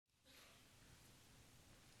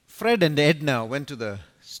Fred and Edna went to the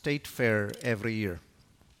state fair every year.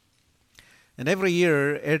 And every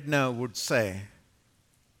year, Edna would say,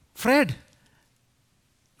 "Fred,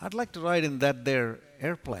 I'd like to ride in that there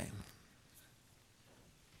airplane."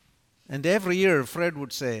 And every year, Fred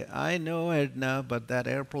would say, "I know, Edna, but that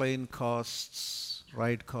airplane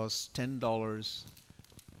ride costs $10,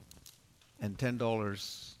 and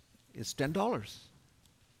 $10 is $10.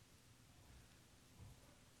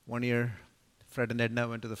 One year, Fred and Edna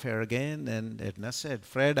went to the fair again, and Edna said,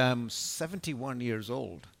 "Fred, I'm 71 years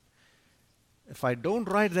old. If I don't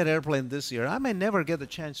ride that airplane this year, I may never get the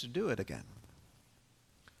chance to do it again."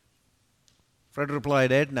 Fred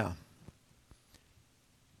replied, "Edna,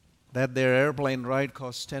 that their airplane ride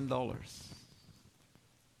costs $10.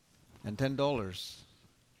 And $10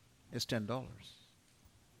 is $10.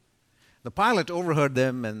 The pilot overheard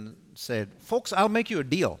them and said, "Folks, I'll make you a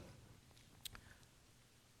deal.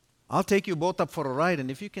 I'll take you both up for a ride, and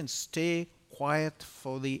if you can stay quiet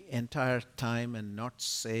for the entire time and not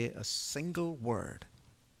say a single word,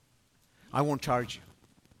 I won't charge you.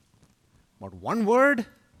 But one word,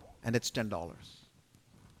 and it's $10.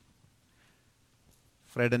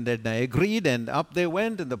 Fred and Edna agreed, and up they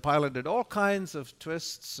went, and the pilot did all kinds of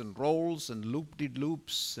twists and rolls and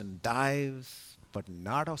loop-de-loops and dives, but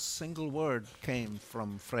not a single word came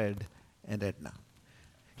from Fred and Edna.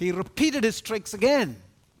 He repeated his tricks again,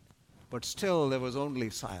 but still there was only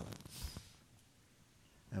silence.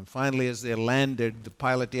 And finally, as they landed, the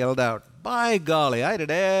pilot yelled out, "By golly, I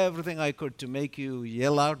did everything I could to make you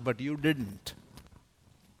yell out, but you didn't."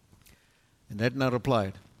 And Edna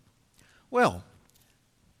replied, "Well,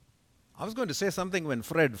 I was going to say something when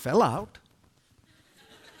Fred fell out.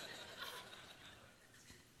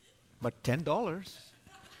 But $10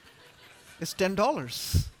 is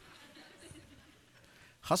 $10.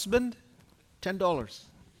 Husband, $10.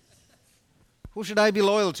 Who should I be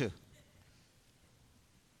loyal to?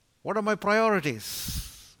 What are my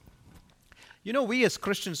priorities?" You know, we as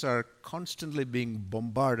Christians are constantly being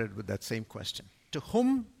bombarded with that same question. To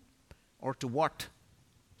whom or to what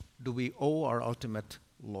do we owe our ultimate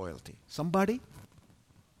loyalty? Somebody?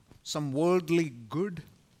 Some worldly good?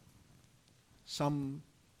 Some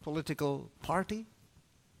political party?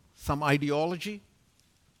 Some ideology?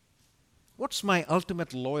 What's my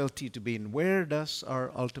ultimate loyalty to be, and where does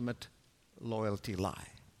our ultimate loyalty lie?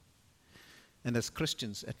 And as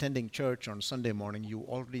Christians attending church on Sunday morning, you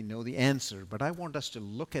already know the answer, but I want us to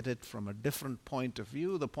look at it from a different point of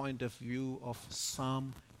view, the point of view of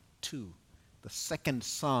Psalm 2, the second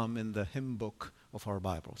psalm in the hymn book of our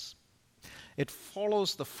Bibles. It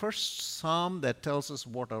follows the first psalm that tells us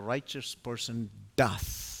what a righteous person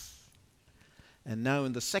does. And now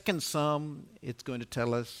in the second psalm, it's going to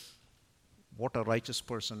tell us what a righteous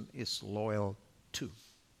person is loyal to.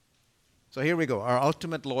 So here we go, our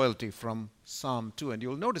ultimate loyalty from Psalm 2. And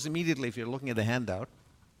you'll notice immediately if you're looking at the handout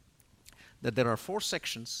that there are 4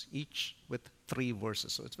 sections, each with 3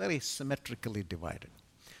 verses. So it's very symmetrically divided.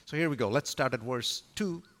 So here we go. Let's start at verse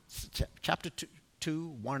 2, chapter 2,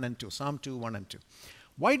 1 and 2. Psalm 2, 1 and 2.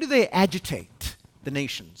 "Why do they agitate the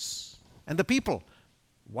nations and the people?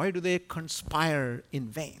 Why do they conspire in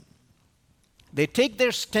vain? They take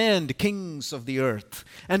their stand, kings of the earth,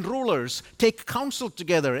 and rulers take counsel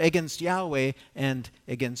together against Yahweh and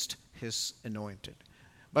against his anointed."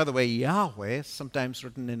 By the way, Yahweh, sometimes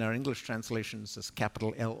written in our English translations as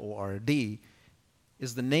capital Lord,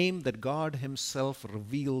 is the name that God himself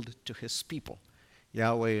revealed to his people.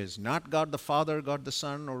 Yahweh is not God the Father, God the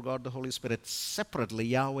Son, or God the Holy Spirit. Separately,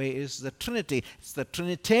 Yahweh is the Trinity. It's the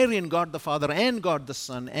Trinitarian God the Father and God the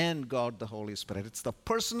Son and God the Holy Spirit. It's the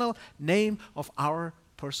personal name of our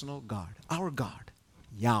personal God, our God,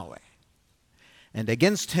 Yahweh. And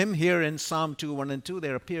against him here in Psalm 2, 1 and 2,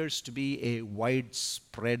 there appears to be a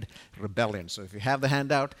widespread rebellion. So if you have the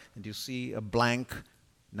handout and you see a blank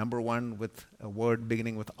number 1 with a word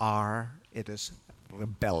beginning with R, it is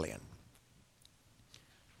rebellion.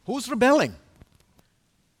 Who's rebelling?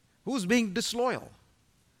 Who's being disloyal?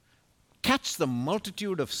 Catch the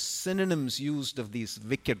multitude of synonyms used of these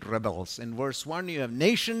wicked rebels. In verse 1, you have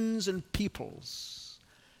nations and peoples.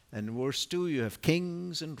 And in verse 2, you have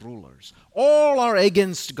kings and rulers. All are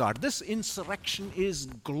against God. This insurrection is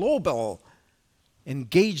global,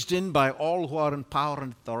 engaged in by all who are in power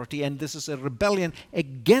and authority. And this is a rebellion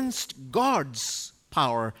against God's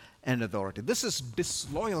power and authority. This is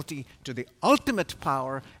disloyalty to the ultimate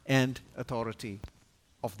power and authority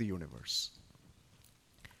of the universe.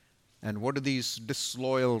 And what do these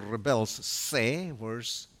disloyal rebels say?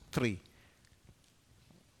 Verse 3.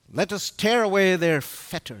 "Let us tear away their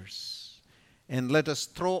fetters, and let us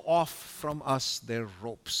throw off from us their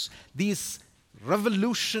ropes." These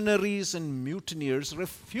Revolutionaries and mutineers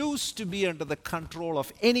refuse to be under the control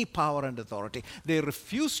of any power and authority. They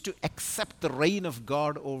refuse to accept the reign of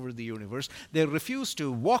God over the universe. They refuse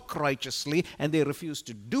to walk righteously, and they refuse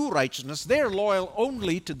to do righteousness. They're loyal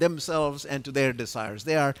only to themselves and to their desires.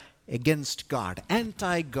 They are against God,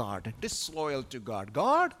 anti-God, disloyal to God.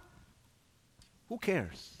 God? Who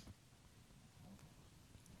cares?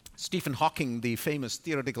 Stephen Hawking, the famous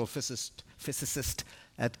theoretical physicist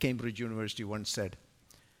at Cambridge University, once said,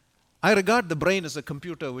 "I regard the brain as a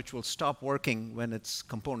computer which will stop working when its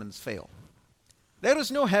components fail. There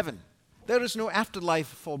is no heaven. There is no afterlife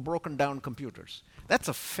for broken down computers. That's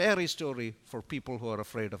a fairy story for people who are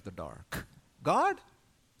afraid of the dark. God?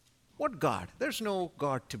 What God? There's no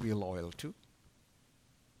God to be loyal to."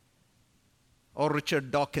 Or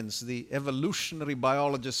Richard Dawkins, the evolutionary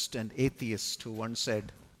biologist and atheist, who once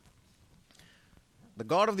said, "The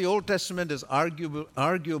God of the Old Testament is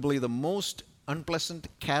arguably the most unpleasant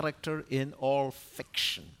character in all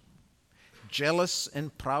fiction. Jealous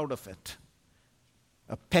and proud of it.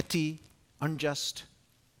 A petty, unjust,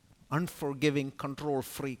 unforgiving control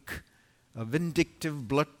freak. A vindictive,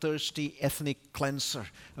 bloodthirsty ethnic cleanser.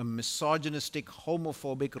 A misogynistic,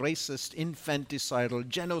 homophobic, racist, infanticidal,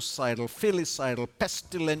 genocidal, filicidal,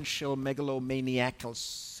 pestilential, megalomaniacal,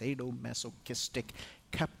 sadomasochistic,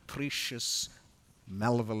 capricious,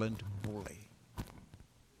 malevolent bully."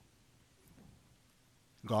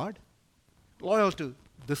 God? Loyal to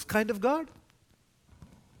this kind of God?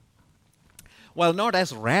 While not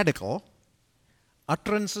as radical,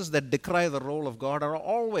 utterances that decry the role of God are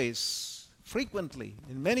always, frequently,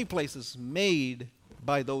 in many places, made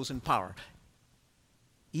by those in power.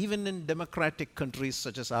 Even in democratic countries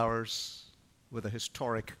such as ours, with a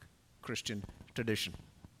historic Christian tradition.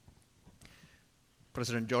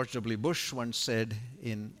 President George W. Bush once said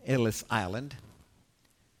in Ellis Island,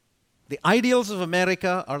 "The ideals of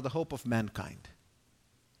America are the hope of mankind.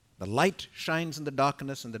 The light shines in the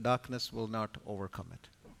darkness, and the darkness will not overcome it."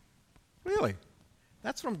 Really?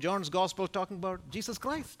 That's from John's Gospel talking about Jesus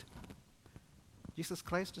Christ. Jesus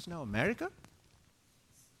Christ is now America?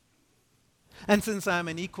 And since I'm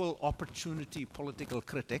an equal opportunity political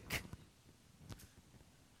critic,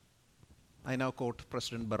 I now quote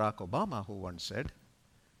President Barack Obama, who once said,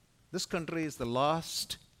 "This country is the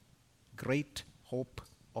last great hope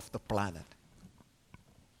of the planet."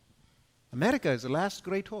 America is the last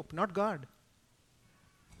great hope, not God.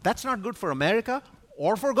 That's not good for America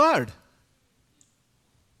or for God.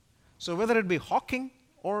 So whether it be Hawking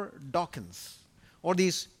or Dawkins, or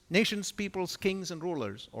these nations, peoples, kings and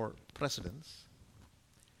rulers, or presidents,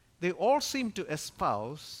 they all seem to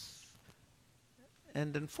espouse,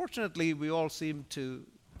 and unfortunately we all seem to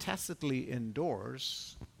tacitly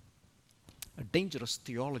endorse, a dangerous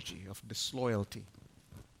theology of disloyalty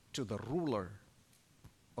to the ruler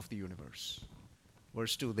of the universe.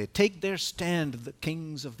 Verse 2, "They take their stand, the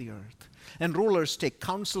kings of the earth, and rulers take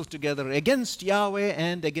counsel together against Yahweh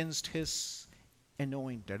and against his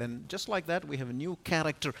anointed." And just like that, we have a new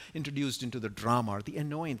character introduced into the drama, the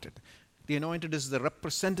anointed. The anointed is the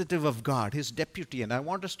representative of God, his deputy. And I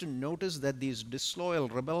want us to notice that these disloyal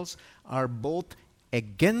rebels are both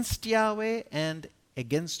against Yahweh and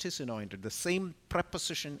against his anointed. The same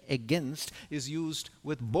preposition "against" is used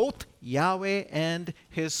with both Yahweh and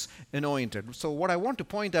his anointed. So what I want to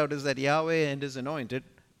point out is that Yahweh and his anointed,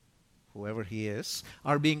 whoever he is,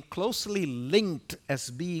 are being closely linked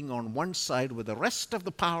as being on one side, with the rest of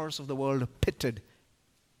the powers of the world pitted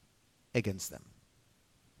against them.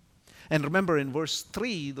 And remember in verse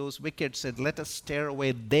 3, those wicked said, "Let us tear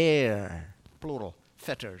away their," plural,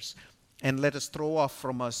 "fetters, and let us throw off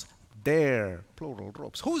from us their," plural,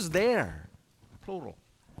 "ropes." Who's there? Plural.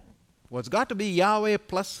 Well, it's got to be Yahweh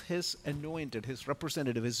plus his anointed, his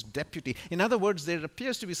representative, his deputy. In other words, there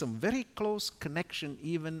appears to be some very close connection,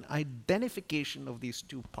 even identification of these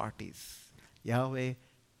two parties, Yahweh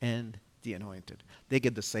and the anointed. They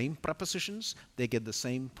get the same prepositions, they get the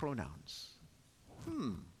same pronouns.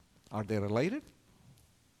 Are they related?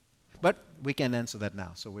 But we can't answer that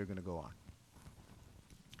now, so we're going to go on.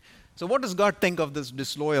 So what does God think of this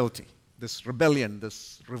disloyalty, this rebellion,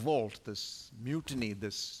 this revolt, this mutiny,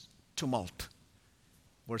 this tumult?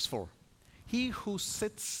 Verse 4, "He who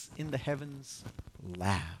sits in the heavens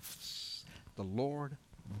laughs. The Lord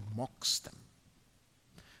mocks them."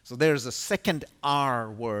 So there's a second R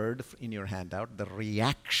word in your handout, the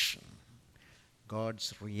reaction.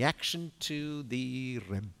 God's reaction to the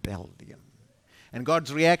rebellion. And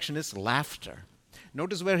God's reaction is laughter.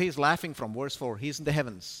 Notice where he's laughing from. Verse 4, he's in the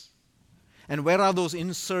heavens. And where are those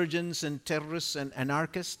insurgents and terrorists and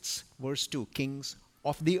anarchists? Verse 2, kings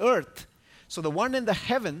of the earth. So the one in the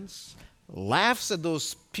heavens laughs at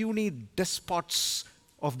those puny despots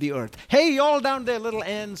of the earth. Hey, y'all down there, little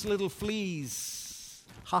ants, little fleas.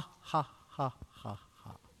 Ha, ha, ha, ha,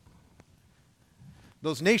 ha.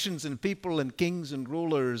 Those nations and people and kings and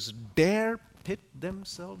rulers dare pit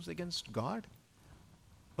themselves against God?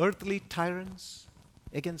 Earthly tyrants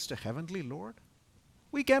against a heavenly Lord?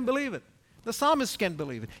 We can't believe it. The psalmist can't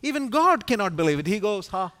believe it. Even God cannot believe it. He goes,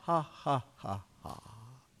 ha, ha, ha, ha, ha.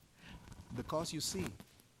 Because you see,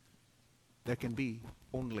 there can be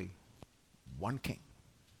only one king.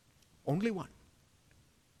 Only one.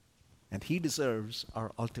 And he deserves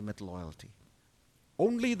our ultimate loyalty.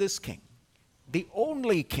 Only this king. The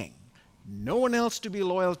only king. No one else to be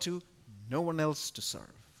loyal to. No one else to serve.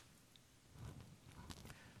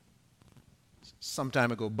 Some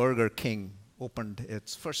time ago, Burger King opened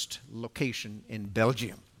its first location in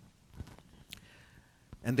Belgium.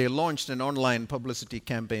 And they launched an online publicity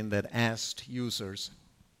campaign that asked users,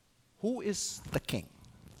 who is the king?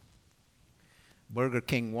 Burger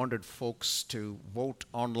King wanted folks to vote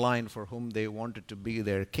online for whom they wanted to be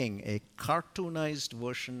their king, a cartoonized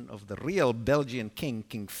version of the real Belgian king,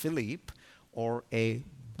 King Philippe, or a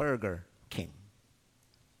Burger King.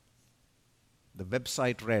 The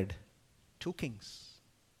website read, 2 kings,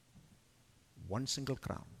 1 single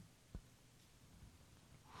crown.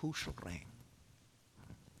 Who shall reign?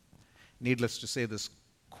 Needless to say, this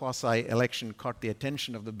quasi-election caught the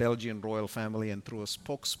attention of the Belgian royal family, and through a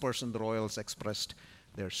spokesperson, the royals expressed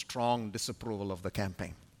their strong disapproval of the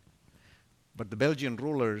campaign. But the Belgian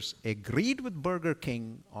rulers agreed with Burger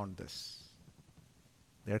King on this.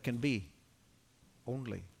 There can be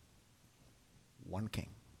only one king.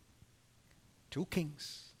 2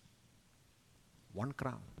 kings, 1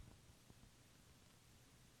 crown.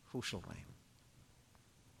 Who shall reign?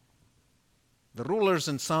 The rulers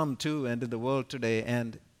in Psalm 2 and in the world today,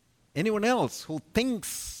 and anyone else who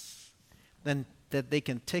thinks then that they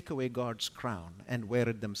can take away God's crown and wear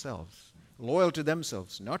it themselves, loyal to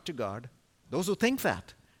themselves, not to God, those who think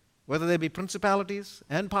that, whether they be principalities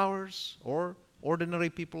and powers or ordinary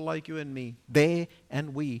people like you and me, they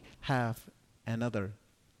and we have another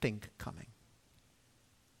thing coming.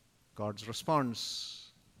 God's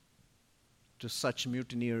response to such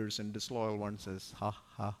mutineers and disloyal ones is, ha,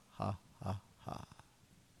 ha, ha, ha, ha.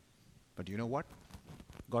 But you know what?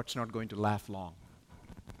 God's not going to laugh long.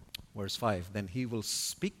 Verse 5, then he will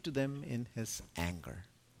speak to them in his anger,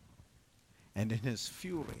 and in his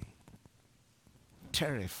fury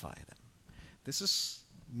terrify them. This is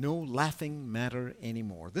no laughing matter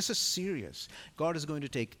anymore. This is serious. God is going to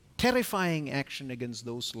take terrifying action against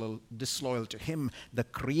those disloyal to him, the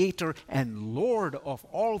creator and Lord of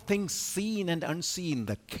all things seen and unseen,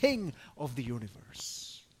 the King of the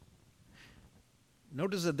universe.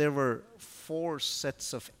 Notice that there were 4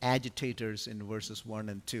 sets of agitators in verses 1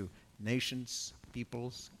 and 2. Nations,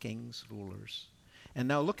 peoples, kings, rulers. And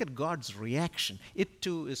now look at God's reaction. It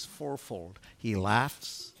too is fourfold. He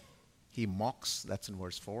laughs, he mocks, that's in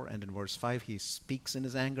verse 4, and in verse 5 he speaks in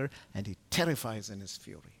his anger, and he terrifies in his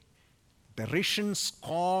fury. Derision,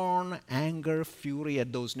 scorn, anger, fury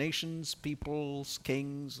at those nations, peoples,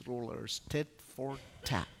 kings, rulers, tit for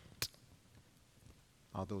tat.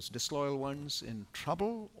 Are those disloyal ones in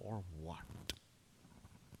trouble or what?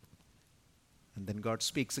 And then God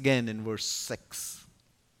speaks again in verse 6.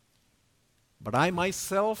 But I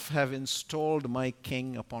myself have installed my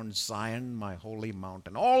king upon Zion, my holy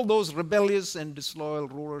mountain. All those rebellious and disloyal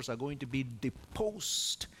rulers are going to be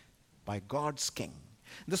deposed by God's king.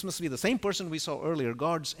 This must be the same person we saw earlier,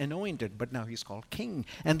 God's anointed, but now he's called king.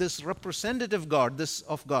 And this representative God, this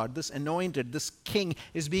anointed, this king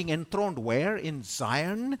is being enthroned where? In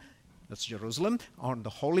Zion, that's Jerusalem, on the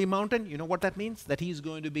holy mountain. You know what that means? That he's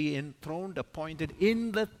going to be enthroned, appointed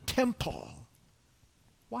in the temple.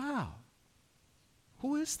 Wow.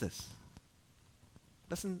 Who is this?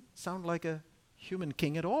 Doesn't sound like a human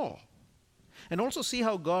king at all. And also see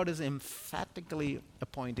how God is emphatically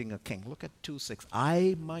appointing a king. Look at 2:6.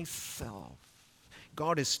 I myself.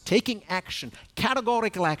 God is taking action,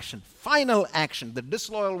 categorical action, final action. The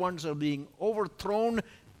disloyal ones are being overthrown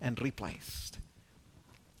and replaced.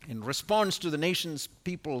 In response to the nations,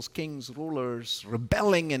 peoples, kings, rulers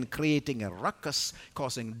rebelling and creating a ruckus,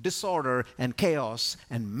 causing disorder and chaos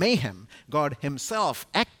and mayhem, God himself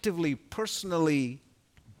actively, personally,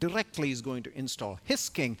 directly is going to install his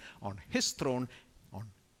king on his throne on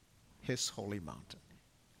his holy mountain.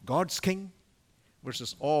 God's king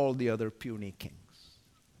versus all the other puny kings.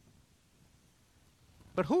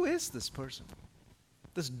 But who is this person?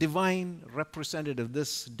 This divine representative,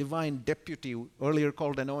 this divine deputy, earlier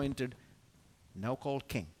called anointed, now called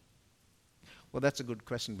king? Well, that's a good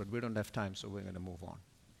question, but we don't have time, so we're going to move on.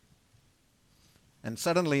 And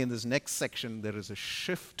suddenly in this next section, there is a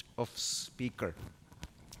shift of speaker.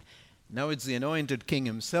 Now it's the anointed king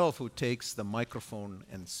himself who takes the microphone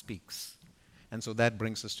and speaks. And so that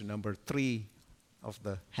brings us to number 3 of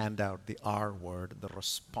the handout, the R word, the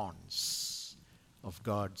response of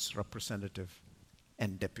God's representative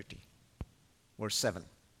and deputy. Verse 7.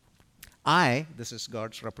 I, this is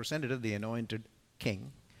God's representative, the anointed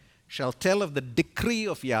king, shall tell of the decree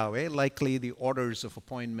of Yahweh, likely the orders of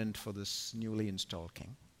appointment for this newly installed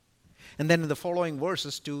king. And then in the following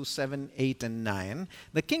verses 2, 7, 8, and 9,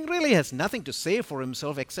 the king really has nothing to say for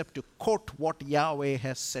himself except to quote what Yahweh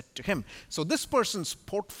has said to him. So this person's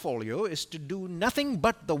portfolio is to do nothing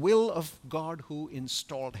but the will of God who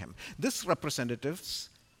installed him. This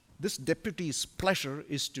deputy's pleasure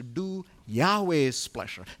is to do Yahweh's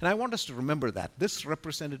pleasure. And I want us to remember that. This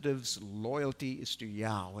representative's loyalty is to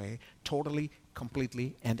Yahweh totally,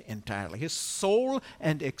 completely, and entirely. His sole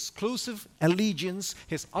and exclusive allegiance,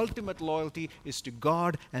 his ultimate loyalty is to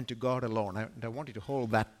God and to God alone. And I want you to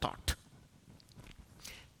hold that thought.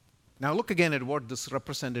 Now look again at what this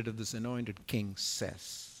representative, this anointed king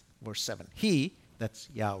says. Verse 7. He, that's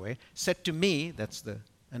Yahweh, said to me, that's the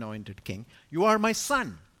anointed king, you are my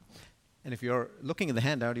son. And if you're looking at the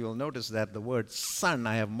handout, you will notice that the word son,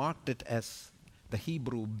 I have marked it as the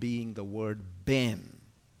Hebrew being the word ben.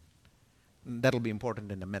 That'll be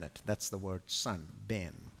important in a minute. That's the word son,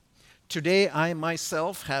 ben. Today I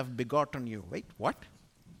myself have begotten you. Wait, what?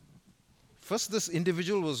 First, this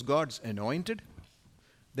individual was God's anointed.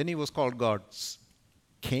 Then he was called God's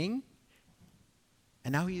king.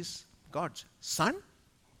 And now he's God's son?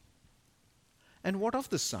 And what of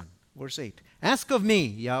the son? Verse 8, ask of me,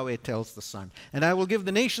 Yahweh tells the Son, and I will give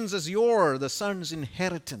the nations as the Son's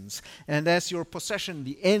inheritance, and as your possession,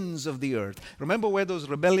 the ends of the earth. Remember where those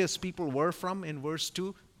rebellious people were from in verse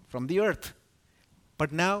 2? From the earth.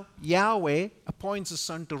 But now Yahweh appoints the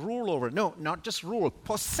Son to rule over. No, not just rule,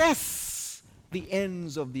 possess the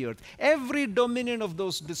ends of the earth. Every dominion of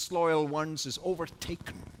those disloyal ones is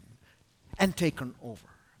overtaken and taken over.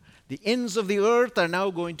 The ends of the earth are now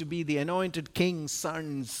going to be the anointed king's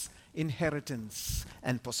son's inheritance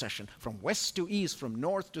and possession, from west to east, from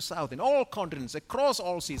north to south, in all continents, across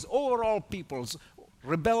all seas, over all peoples,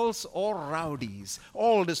 rebels or rowdies,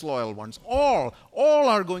 all disloyal ones, all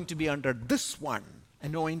are going to be under this one,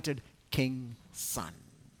 anointed king's son.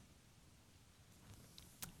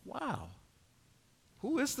 Wow.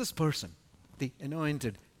 Who is this person? The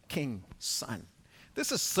anointed king's son.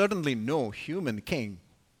 This is certainly no human king.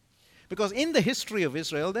 Because in the history of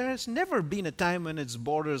Israel, there has never been a time when its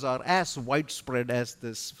borders are as widespread as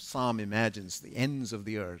this psalm imagines, the ends of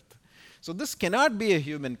the earth. So this cannot be a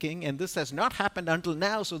human king, and this has not happened until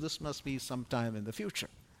now, so this must be sometime in the future.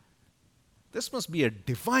 This must be a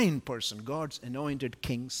divine person, God's anointed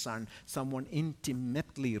king's son, someone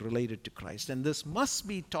intimately related to Christ. And this must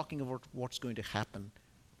be talking about what's going to happen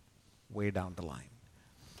way down the line.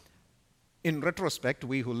 In retrospect,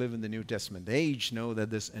 we who live in the New Testament age know that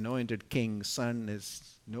this anointed king's son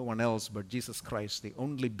is no one else but Jesus Christ, the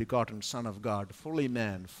only begotten Son of God, fully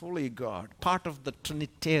man, fully God, part of the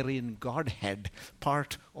Trinitarian Godhead,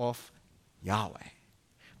 part of Yahweh.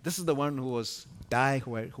 This is the one who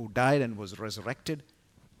died and was resurrected,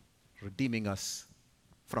 redeeming us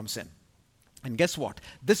from sin. And guess what?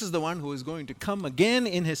 This is the one who is going to come again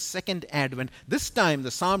in his second advent. This time,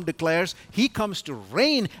 the psalm declares, he comes to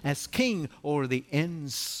reign as king over the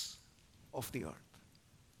ends of the earth.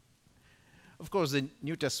 Of course, the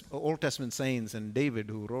Old Testament saints and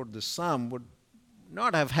David, who wrote this psalm, would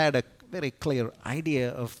not have had a very clear idea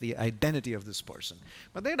of the identity of this person.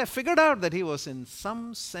 But they'd have figured out that he was in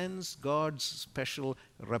some sense God's special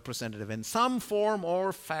representative, in some form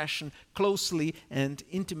or fashion, closely and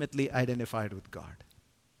intimately identified with God.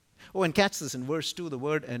 Oh, and catch this, in verse 2, the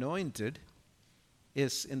word anointed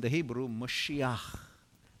is in the Hebrew Mashiach,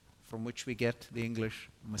 from which we get the English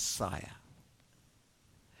Messiah.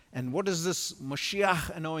 And what is this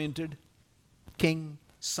Mashiach anointed king,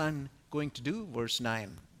 son, going to do? Verse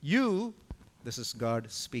 9. You, this is God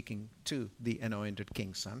speaking to the anointed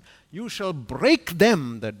king's son, you shall break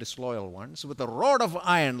them, the disloyal ones, with a rod of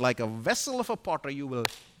iron, like a vessel of a potter, you will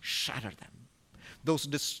shatter them. Those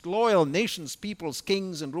disloyal nations, peoples,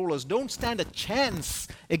 kings, and rulers don't stand a chance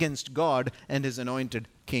against God and his anointed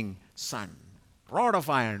king's son. Rod of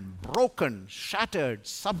iron, broken, shattered,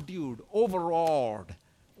 subdued, overawed,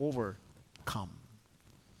 overcome.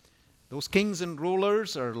 Those kings and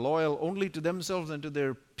rulers are loyal only to themselves and to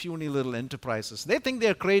their puny little enterprises. They think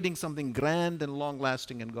they're creating something grand and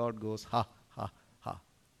long-lasting, and God goes, ha, ha, ha.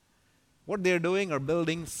 What they're doing are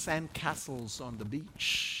building sandcastles on the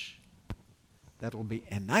beach that will be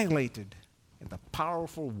annihilated in the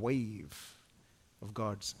powerful wave of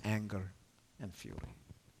God's anger and fury.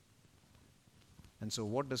 And so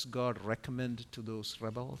what does God recommend to those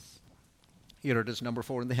rebels? Here it is, number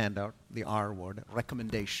 4 in the handout, the R word,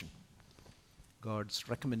 recommendation. God's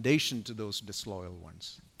recommendation to those disloyal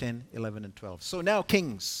ones. 10, 11, and 12. So now,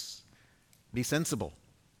 kings, be sensible.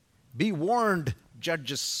 Be warned,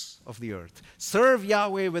 judges of the earth. Serve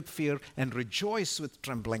Yahweh with fear and rejoice with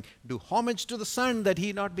trembling. Do homage to the Son, that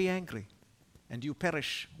he not be angry, and you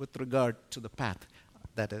perish with regard to the path.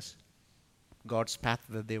 That is, God's path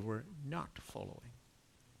that they were not following.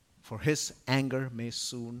 For his anger may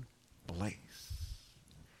soon blaze.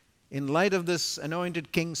 In light of this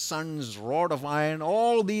anointed king's son's rod of iron,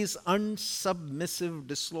 all these unsubmissive,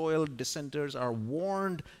 disloyal dissenters are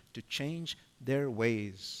warned to change their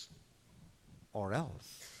ways, or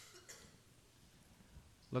else.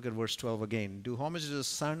 Look at verse 12 again. Do homage to the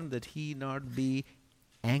Son, that he not be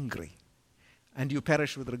angry, and you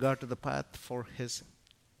perish with regard to the path, for his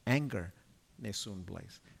anger may soon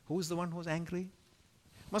blaze. Who's the one who's angry?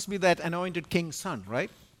 Must be that anointed king's son, right?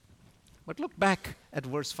 But look back at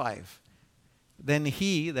verse 5. Then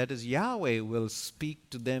he, that is Yahweh, will speak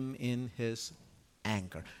to them in his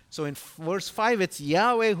anger. So in verse 5, it's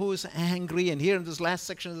Yahweh who is angry, and here in this last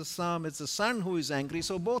section of the psalm, it's the Son who is angry.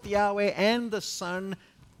 So both Yahweh and the Son,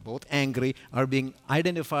 both angry, are being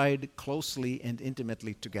identified closely and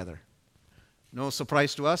intimately together. No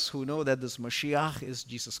surprise to us who know that this Mashiach is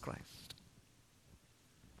Jesus Christ.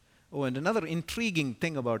 Oh, and another intriguing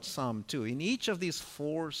thing about Psalm 2, in each of these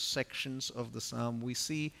 4 sections of the psalm, we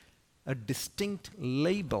see a distinct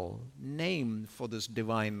label, name for this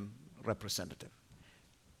divine representative.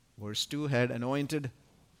 Verse 2 had anointed,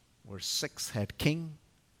 verse 6 had king,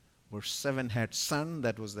 verse 7 had son,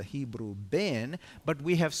 that was the Hebrew ben, but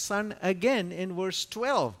we have son again in verse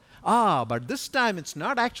 12. But this time it's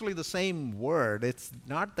not actually the same word. It's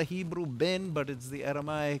not the Hebrew ben, but it's the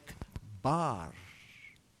Aramaic bar.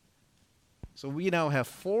 So we now have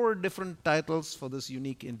 4 different titles for this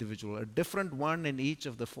unique individual, a different one in each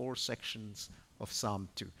of the 4 sections of Psalm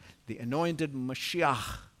 2. The anointed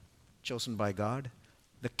Mashiach, chosen by God,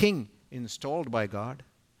 the king, installed by God,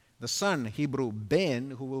 the son, Hebrew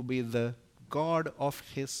ben, who will be the God of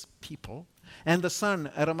his people, and the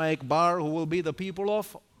son, Aramaic bar, who will be the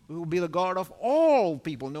God of all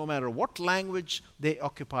people, no matter what language they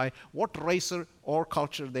occupy, what race or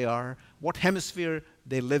culture they are, what hemisphere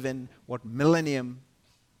they live in, what millennium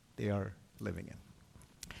they are living in.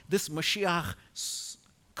 This Mashiach,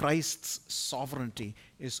 Christ's sovereignty,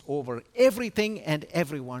 is over everything and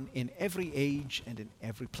everyone in every age and in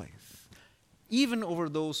every place, even over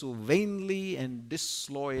those who vainly and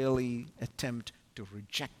disloyally attempt to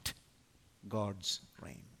reject God's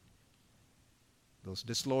reign. Those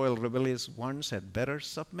disloyal, rebellious ones had better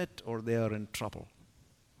submit, or they are in trouble.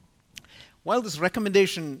 While this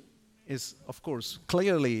recommendation is, of course,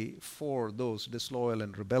 clearly for those disloyal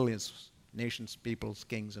and rebellious nations, peoples,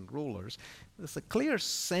 kings, and rulers, there's a clear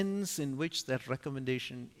sense in which that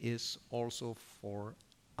recommendation is also for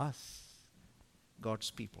us,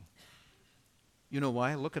 God's people. You know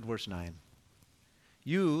why? Look at verse 9.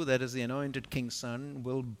 You, that is the anointed king's son,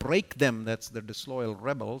 will break them, that's the disloyal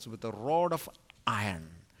rebels, with a rod of iron.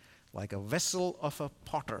 Like a vessel of a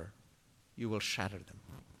potter, you will shatter them.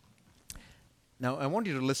 Now, I want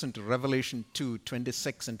you to listen to Revelation 2,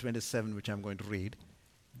 26 and 27, which I'm going to read.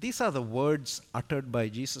 These are the words uttered by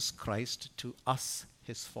Jesus Christ to us,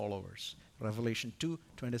 his followers. Revelation 2,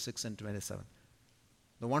 26 and 27.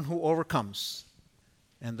 The one who overcomes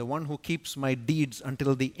and the one who keeps my deeds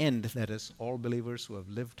until the end, that is, all believers who have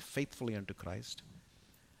lived faithfully unto Christ,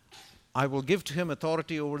 I will give to him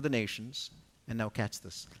authority over the nations. And now catch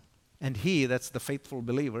this. And he, that's the faithful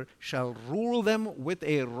believer, shall rule them with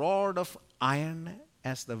a rod of iron,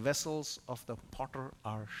 as the vessels of the potter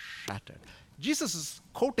are shattered. Jesus is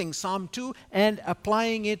quoting Psalm 2 and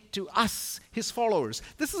applying it to us, his followers.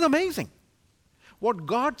 This is amazing. What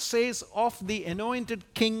God says of the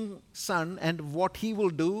anointed king son and what he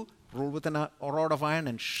will do, rule with a rod of iron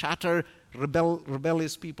and shatter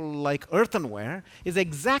rebellious people like earthenware, is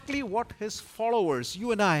exactly what his followers,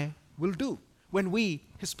 you and I, will do when we,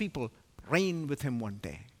 his people, reign with him one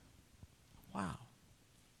day. Wow.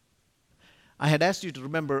 I had asked you to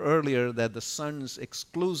remember earlier that the Son's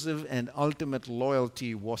exclusive and ultimate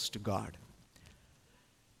loyalty was to God.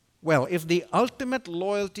 Well, if the ultimate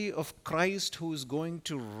loyalty of Christ, who is going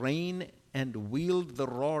to reign and wield the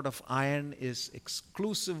rod of iron, is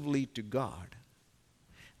exclusively to God,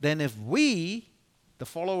 then if we, the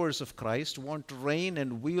followers of Christ, want to reign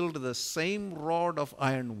and wield the same rod of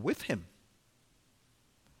iron with him,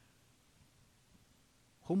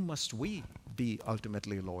 whom must we be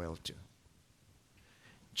ultimately loyal to.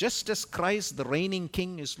 Just as Christ, the reigning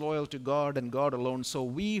king, is loyal to God and God alone, so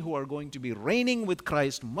we who are going to be reigning with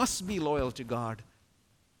Christ must be loyal to God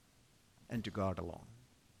and to God alone.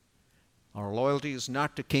 Our loyalty is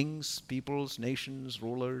not to kings, peoples, nations,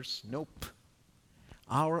 rulers. Nope.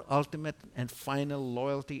 Our ultimate and final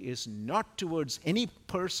loyalty is not towards any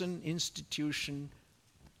person, institution,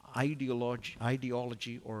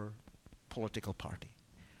 ideology, or political party.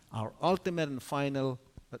 Our ultimate and final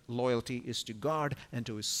loyalty is to God and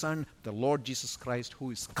to His Son, the Lord Jesus Christ,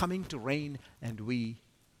 who is coming to reign, and we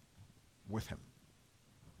with Him.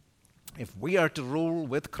 If we are to rule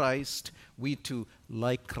with Christ, we too,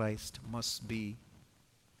 like Christ, must be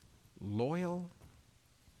loyal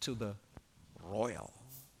to the royal.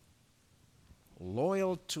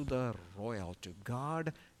 Loyal to the royal, to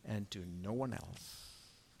God and to no one else.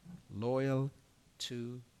 Loyal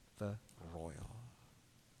to the royal.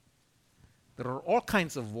 There are all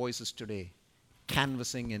kinds of voices today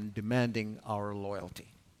canvassing and demanding our loyalty.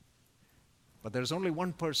 But there's only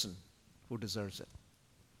one person who deserves it.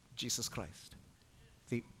 Jesus Christ,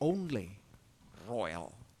 the only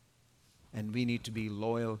royal. And we need to be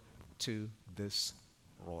loyal to this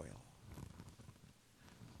royal.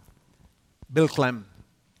 Bill Clem,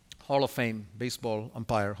 Hall of Fame baseball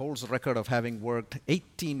umpire, holds the record of having worked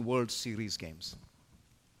 18 World Series games.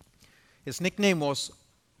 His nickname was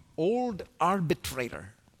Old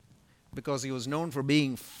Arbitrator because he was known for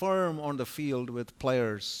being firm on the field with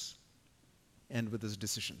players and with his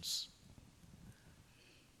decisions.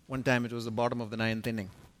 One time it was the bottom of the ninth inning.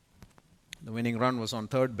 The winning run was on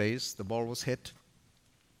third base. The ball was hit,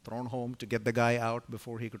 thrown home to get the guy out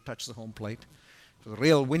before he could touch the home plate. It was a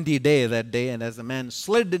real windy day that day, and as the man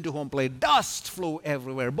slid into home plate, dust flew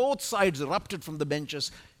everywhere. Both sides erupted from the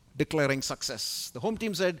benches, declaring success. The home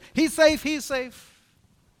team said, "He's safe, he's safe."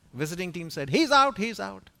 Visiting team said, "He's out, he's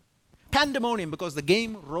out." Pandemonium because the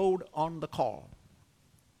game rode on the call.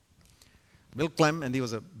 Bill Clem, and he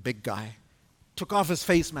was a big guy, took off his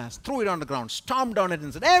face mask, threw it on the ground, stomped on it,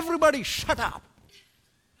 and said, "Everybody shut up.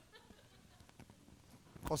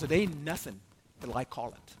 Because it ain't nothing till I call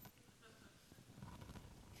it."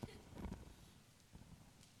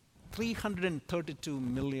 332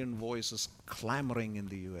 million voices clamoring in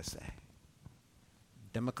the USA.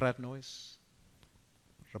 Democrat noise,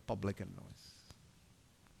 Republican noise,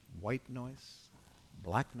 white noise,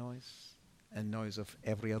 black noise, and noise of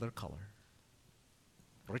every other color.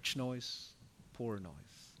 Rich noise, poor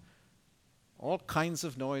noise. All kinds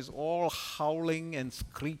of noise, all howling and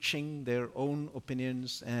screeching their own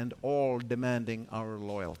opinions and all demanding our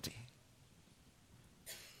loyalty.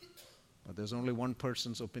 But there's only one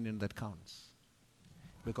person's opinion that counts,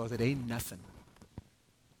 because it ain't nothing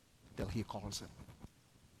till He calls it.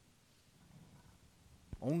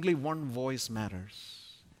 Only one voice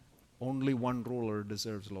matters. Only one ruler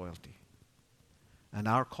deserves loyalty. And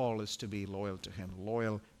our call is to be loyal to Him,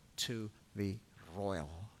 loyal to the royal,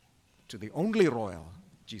 to the only royal,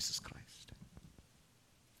 Jesus Christ.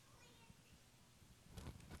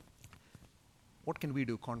 What can we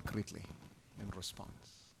do concretely in response?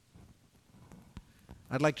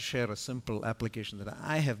 I'd like to share a simple application that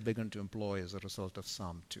I have begun to employ as a result of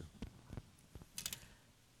Psalm 2.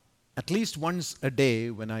 At least once a day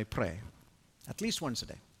when I pray, at least once a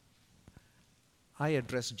day, I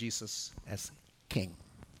address Jesus as King.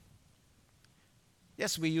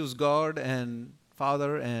 Yes, we use God and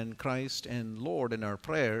Father and Christ and Lord in our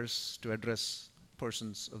prayers to address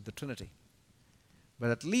persons of the Trinity.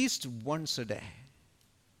 But at least once a day,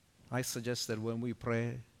 I suggest that when we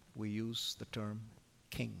pray, we use the term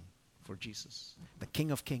King for Jesus, the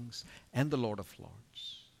King of Kings and the Lord of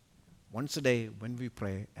Lords. Once a day, when we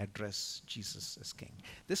pray, address Jesus as King.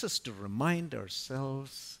 This is to remind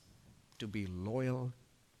ourselves to be loyal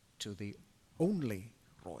to the only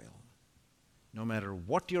royal. No matter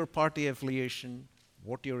what your party affiliation,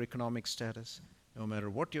 what your economic status, no matter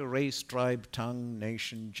what your race, tribe, tongue,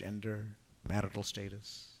 nation, gender, marital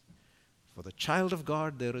status. For the child of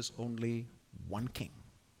God, there is only one King,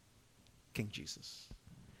 King Jesus.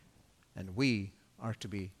 And we are to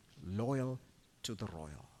be loyal to the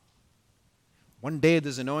royal. One day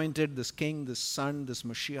this anointed, this king, this son, this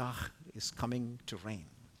Mashiach is coming to reign.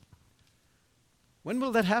 When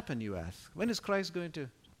will that happen, you ask? When is Christ going to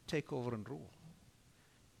take over and rule?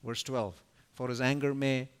 Verse 12, for His anger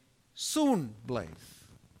may soon blaze.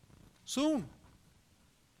 Soon.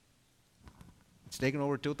 It's taken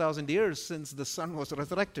over 2,000 years since the Son was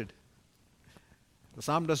resurrected. The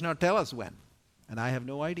Psalm does not tell us when, and I have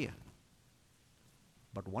no idea.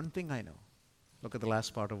 But one thing I know, look at the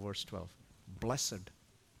last part of verse 12. Blessed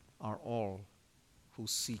are all who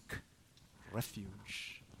seek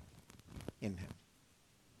refuge in him.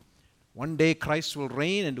 One day Christ will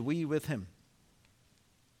reign and we with him.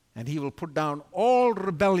 And he will put down all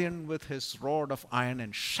rebellion with his rod of iron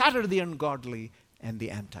and shatter the ungodly and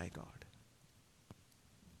the anti-God.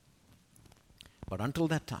 But until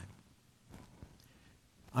that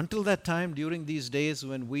time, during these days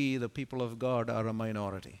when we, the people of God, are a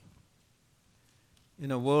minority,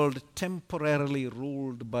 in a world temporarily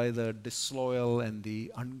ruled by the disloyal and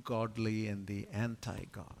the ungodly and the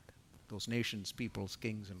anti-God, those nations, peoples,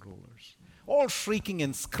 kings, and rulers, all shrieking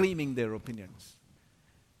and screaming their opinions,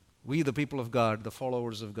 we, the people of God, the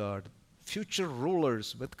followers of God, future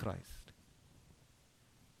rulers with Christ,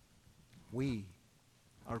 we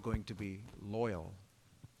are going to be loyal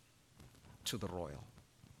to the royal,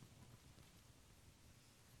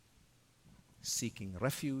 seeking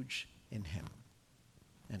refuge in him,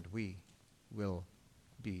 and we will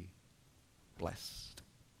be blessed.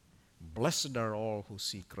 Blessed are all who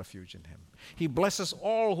seek refuge in him. He blesses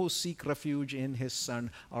all who seek refuge in his Son,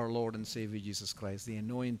 our Lord and Savior Jesus Christ, the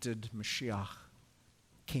anointed Mashiach,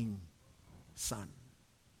 King, Son.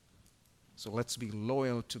 So let's be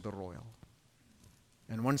loyal to the royal.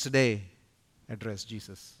 And once a day, address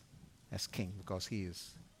Jesus as King, because he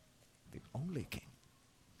is the only King.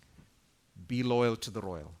 Be loyal to the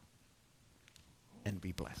royal and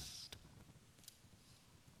be blessed.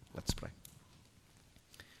 Let's pray.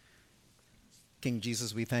 King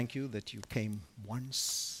Jesus, we thank you that you came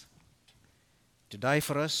once to die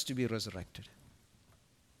for us, to be resurrected.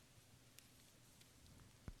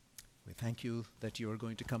 We thank you that you are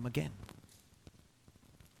going to come again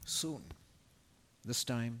soon, this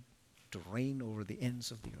time to reign over the ends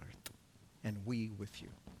of the earth, and we with you.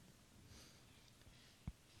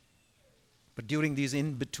 But during these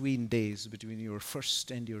in-between days, between your first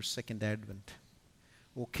and your second advent,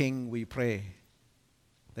 O King, we pray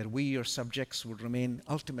that we, your subjects, would remain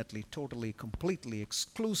ultimately, totally, completely,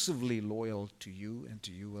 exclusively loyal to you and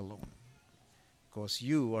to you alone, because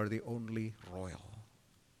you are the only royal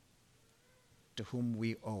to whom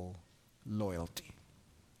we owe loyalty.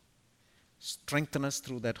 Strengthen us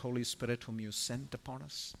through that Holy Spirit whom you sent upon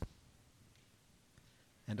us.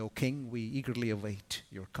 And, O King, we eagerly await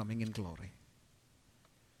your coming in glory.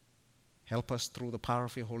 Help us through the power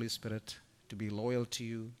of your Holy Spirit to be loyal to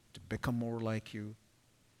you, to become more like you,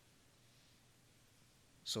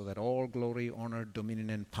 so that all glory, honor, dominion,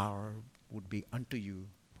 and power would be unto you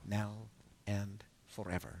now and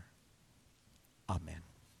forever. Amen.